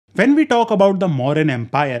When we talk about the Mauryan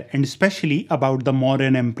Empire and especially about the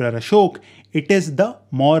Mauryan Emperor Ashoka, it is the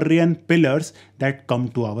Mauryan pillars that come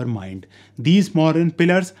to our mind. These Mauryan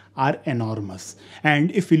pillars are enormous,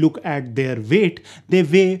 and if we look at their weight, they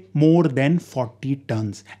weigh more than 40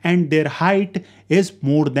 tons and their height is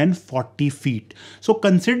more than 40 feet. So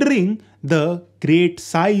considering the great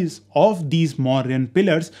size of these Mauryan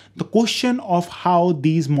pillars, the question of how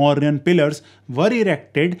these Mauryan pillars were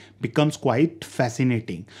erected becomes quite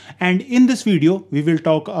fascinating. And in this video, we will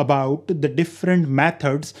talk about the different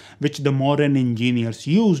methods which the Mauryan engineers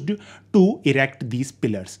used to erect these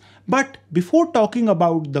pillars. But before talking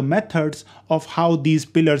about the methods of how these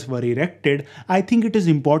pillars were erected, I think it is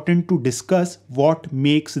important to discuss what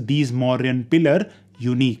makes these Mauryan pillars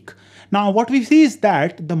unique. Now what we see is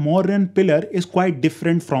that the Mauryan pillar is quite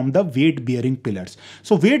different from the weight-bearing pillars.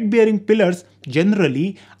 So weight-bearing pillars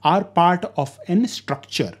generally are part of a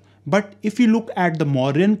structure. But if you look at the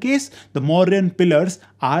Mauryan case, the Mauryan pillars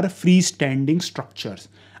are freestanding structures.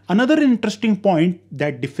 Another interesting point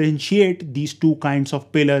that differentiate these two kinds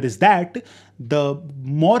of pillar is that the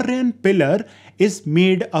Mauryan pillar is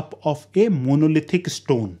made up of a monolithic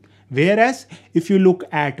stone. Whereas if you look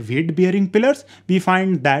at weight-bearing pillars, we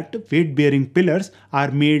find that weight-bearing pillars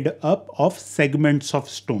are made up of segments of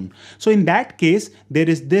stone. So in that case, there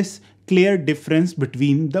is this clear difference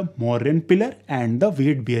between the Mauryan pillar and the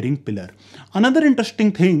weight-bearing pillar. Another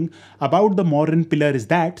interesting thing about the Mauryan pillar is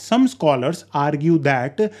that some scholars argue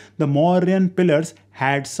that the Mauryan pillars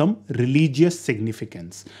had some religious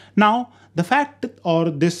significance. Now, the fact or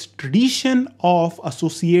this tradition of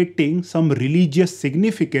associating some religious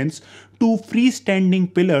significance to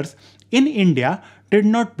freestanding pillars in India did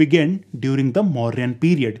not begin during the Mauryan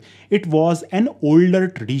period. It was an older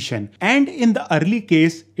tradition, and in the early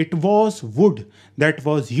case, it was wood that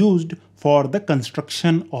was used for the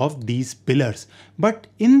construction of these pillars. But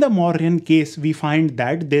in the Mauryan case, we find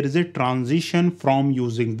that there is a transition from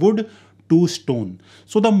using wood to stone.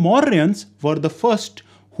 So the Mauryans were the first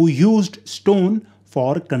who used stone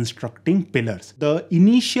for constructing pillars. The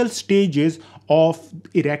initial stages of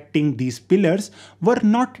erecting these pillars were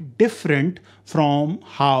not different from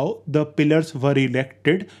how the pillars were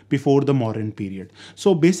erected before the Mauryan period.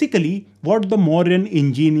 So basically, what the Mauryan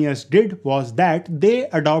engineers did was that they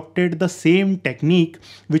adopted the same technique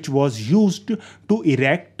which was used to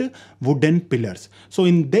erect wooden pillars. So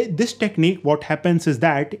in this technique, what happens is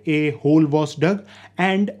that a hole was dug,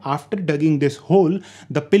 and after digging this hole,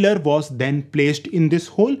 the pillar was then placed in this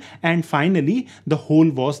hole, and finally the hole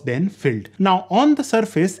was then filled. Now on the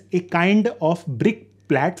surface, a kind of brick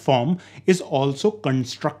platform is also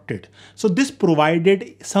constructed. So this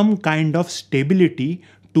provided some kind of stability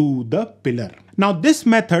to the pillar. Now this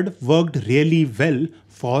method worked really well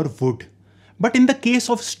for wood. But in the case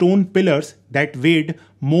of stone pillars that weighed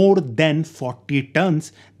more than 40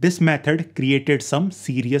 tons, this method created some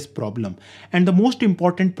serious problem. And the most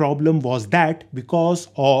important problem was that because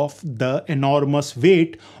of the enormous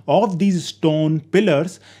weight of these stone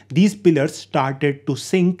pillars, these pillars started to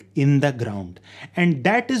sink in the ground. And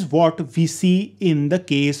that is what we see in the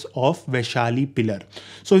case of Vaishali pillar.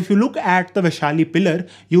 So if you look at the Vaishali pillar,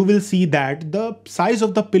 you will see that the size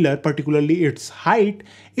of the pillar, particularly its height,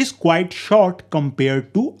 is quite short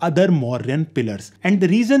compared to other Mauryan pillars. And the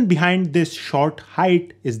reason behind this short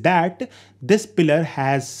height is that this pillar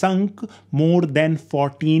has sunk more than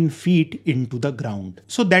 14 feet into the ground.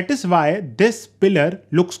 So that is why this pillar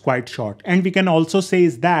looks quite short. And we can also say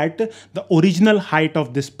is that the original height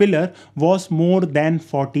of this pillar was more than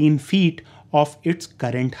 14 feet of its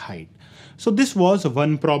current height. So this was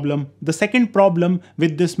one problem. The second problem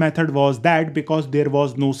with this method was that because there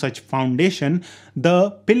was no such foundation, the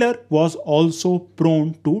pillar was also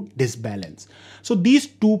prone to disbalance. So these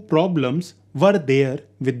two problems were there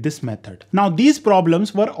with this method. Now these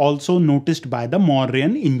problems were also noticed by the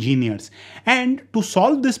Mauryan engineers, and to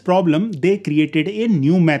solve this problem they created a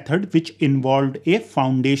new method which involved a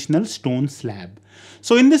foundational stone slab.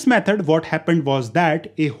 So in this method, what happened was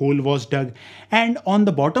that a hole was dug, and on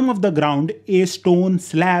the bottom of the ground a stone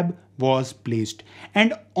slab was placed,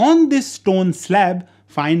 and on this stone slab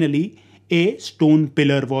finally a stone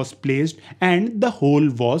pillar was placed and the hole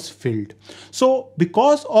was filled. So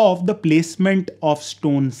because of the placement of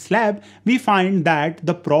stone slab, we find that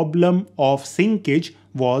the problem of sinkage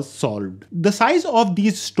was solved. The size of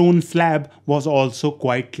these stone slab was also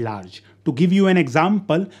quite large. To give you an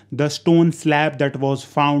example, the stone slab that was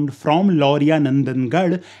found from Lauriya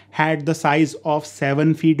Nandangad had the size of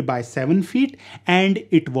 7 feet by 7 feet and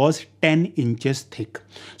it was 10 inches thick.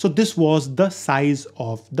 So this was the size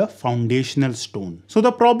of the foundational stone. So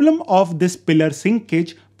the problem of this pillar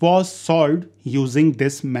sinkage was solved using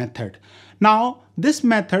this method. Now, this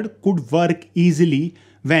method could work easily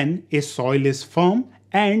when a soil is firm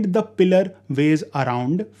and the pillar weighs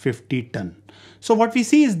around 50 ton. So what we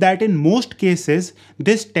see is that in most cases,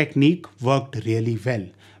 this technique worked really well.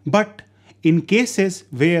 But in cases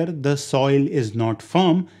where the soil is not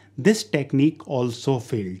firm, this technique also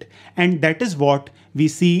failed. And that is what we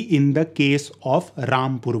see in the case of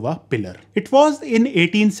Rampurva pillar. It was in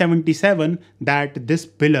 1877 that this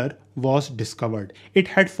pillar was discovered. It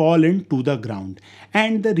had fallen to the ground,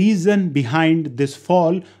 and the reason behind this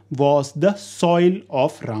fall was the soil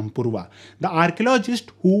of Rampurva. The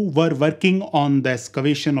archaeologists who were working on the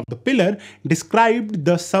excavation of the pillar described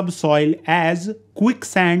the subsoil as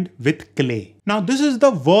quicksand with clay. Now this is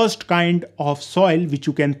the worst kind of soil which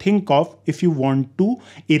you can think of if you want to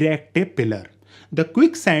erect a pillar. The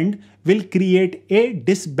quicksand will create a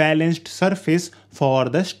disbalanced surface for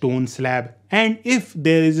the stone slab, and if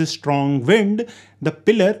there is a strong wind, the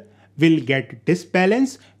pillar will get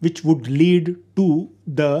disbalance, which would lead to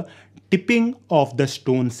the tipping of the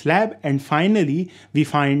stone slab, and finally we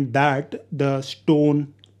find that the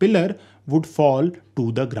stone pillar would fall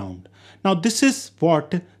to the ground. Now this is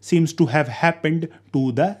what seems to have happened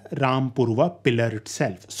to the Rampurva pillar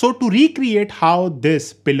itself. So to recreate how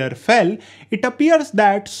this pillar fell, it appears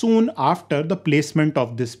that soon after the placement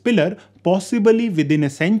of this pillar, possibly within a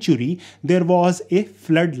century, there was a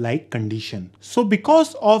flood-like condition. So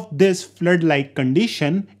because of this flood-like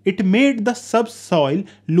condition, it made the subsoil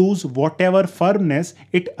lose whatever firmness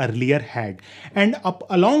it earlier had. And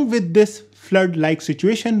along with this flood-like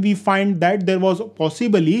situation, we find that there was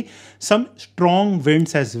possibly some strong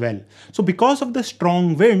winds as well. So because of the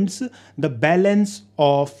strong winds, the balance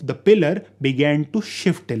of the pillar began to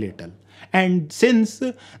shift a little. And since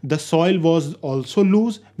the soil was also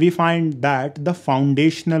loose, we find that the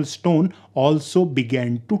foundational stone also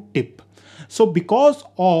began to tip. So because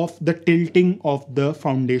of the tilting of the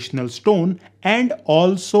foundational stone and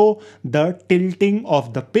also the tilting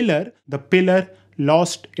of the pillar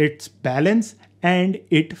lost its balance and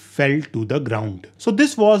it fell to the ground. So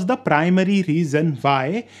this was the primary reason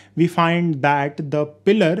why we find that the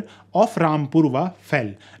pillar of Rampurva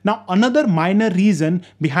fell. Now another minor reason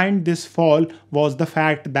behind this fall was the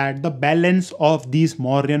fact that the balance of these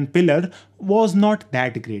Mauryan pillars was not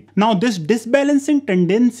that great. Now this disbalancing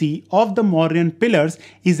tendency of the Mauryan pillars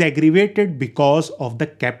is aggravated because of the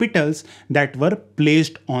capitals that were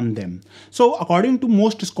placed on them. So according to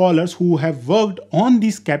most scholars who have worked on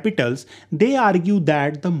these capitals, they argue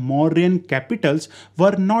that the Mauryan capitals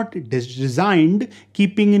were not designed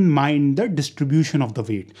keeping in mind the distribution of the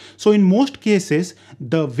weight. So in most cases,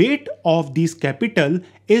 the weight of these capital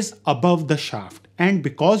is above the shaft. And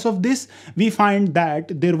because of this, we find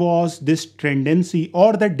that there was this tendency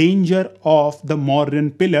or the danger of the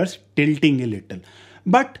Mauryan pillars tilting a little.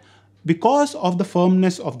 But because of the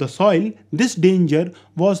firmness of the soil, this danger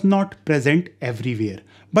was not present everywhere.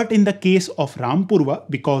 But in the case of Rampurva,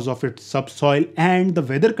 because of its subsoil and the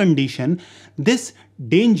weather condition, this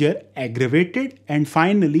danger aggravated and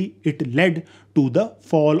finally it led to the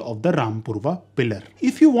fall of the Rampurva pillar.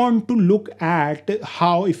 If you want to look at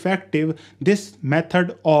how effective this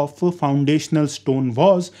method of foundational stone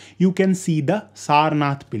was, you can see the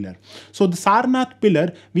Sarnath pillar. So the Sarnath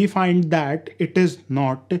pillar, we find that it is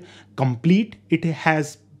not complete, it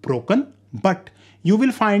has broken, but you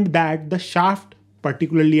will find that the shaft,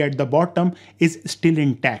 particularly at the bottom, is still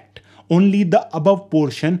intact. Only the above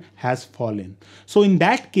portion has fallen. So in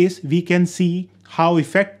that case, we can see how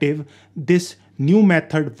effective this new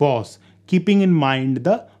method was, keeping in mind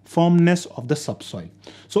the firmness of the subsoil.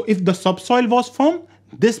 So if the subsoil was firm,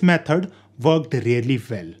 this method worked really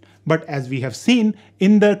well. But as we have seen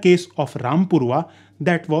in the case of Rampurva,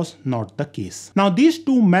 that was not the case. Now these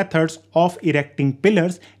two methods of erecting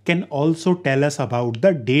pillars can also tell us about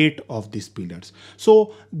the date of these pillars.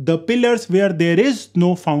 So the pillars where there is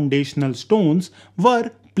no foundational stones were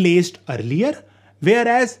placed earlier,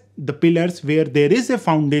 whereas the pillars where there is a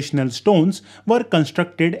foundational stones were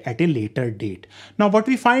constructed at a later date. Now what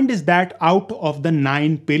we find is that out of the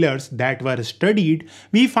 9 pillars that were studied,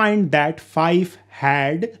 we find that 5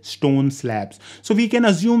 had stone slabs. So we can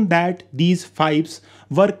assume that these 5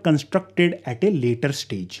 were constructed at a later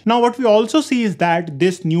stage. Now what we also see is that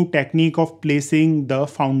this new technique of placing the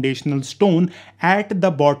foundational stone at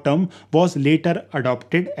the bottom was later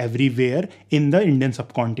adopted everywhere in the Indian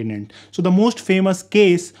subcontinent. So the most famous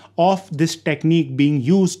case of this technique being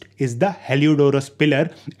used is the Heliodorus pillar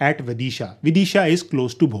at Vidisha. Vidisha is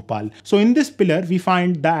close to Bhopal. So in this pillar, we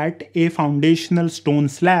find that a foundational stone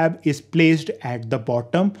slab is placed at the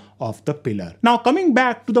bottom of the pillar. Now coming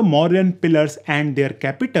back to the Mauryan pillars and their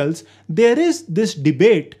capitals, there is this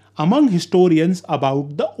debate among historians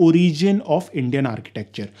about the origin of Indian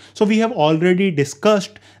architecture. So we have already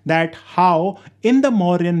discussed that how in the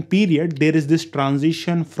Mauryan period there is this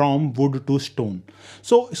transition from wood to stone.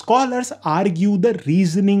 So scholars argue the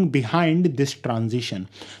reasoning behind this transition.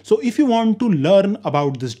 So if you want to learn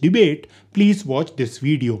about this debate, please watch this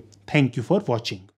video. Thank you for watching.